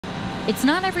It's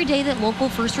not every day that local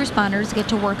first responders get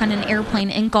to work on an airplane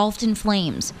engulfed in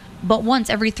flames. But once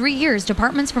every 3 years,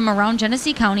 departments from around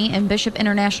Genesee County and Bishop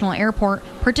International Airport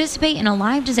participate in a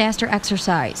live disaster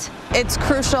exercise. It's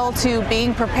crucial to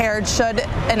being prepared should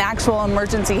an actual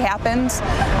emergency happen.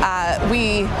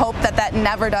 We hope that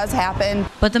never does happen.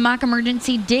 But the mock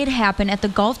emergency did happen at the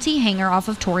Gulf Tea hangar off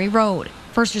of Torrey Road.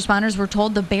 First responders were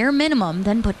told the bare minimum,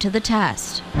 then put to the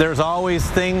test. There's always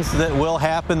things that will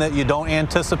happen that you don't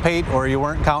anticipate or you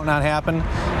weren't counting on happen,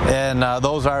 and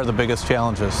those are the biggest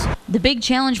challenges. The big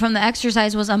challenge from the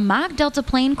exercise was a mock Delta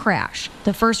plane crash.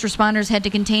 The first responders had to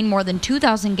contain more than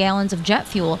 2,000 gallons of jet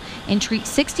fuel and treat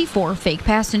 64 fake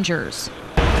passengers.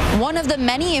 One of the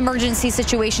many emergency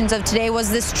situations of today was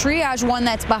this triage one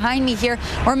that's behind me here,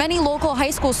 where many local high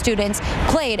school students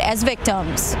played as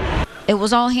victims. It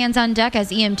was all hands on deck as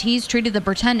EMTs treated the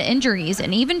pretend injuries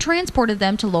and even transported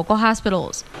them to local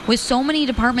hospitals. With so many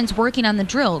departments working on the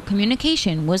drill,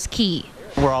 communication was key.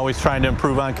 We're always trying to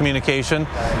improve on communication.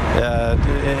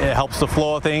 It helps the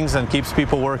flow of things and keeps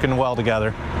people working well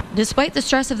together. Despite the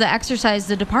stress of the exercise,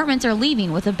 the departments are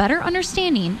leaving with a better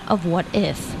understanding of what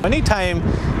if. Anytime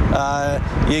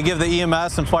you give the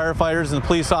EMS and firefighters and the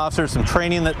police officers some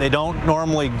training that they don't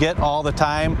normally get all the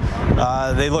time,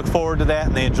 they look forward to that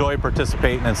and they enjoy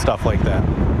participating in stuff like that.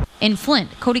 In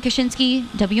Flint, Cody Kaczynski,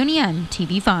 WNEN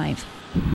TV 5.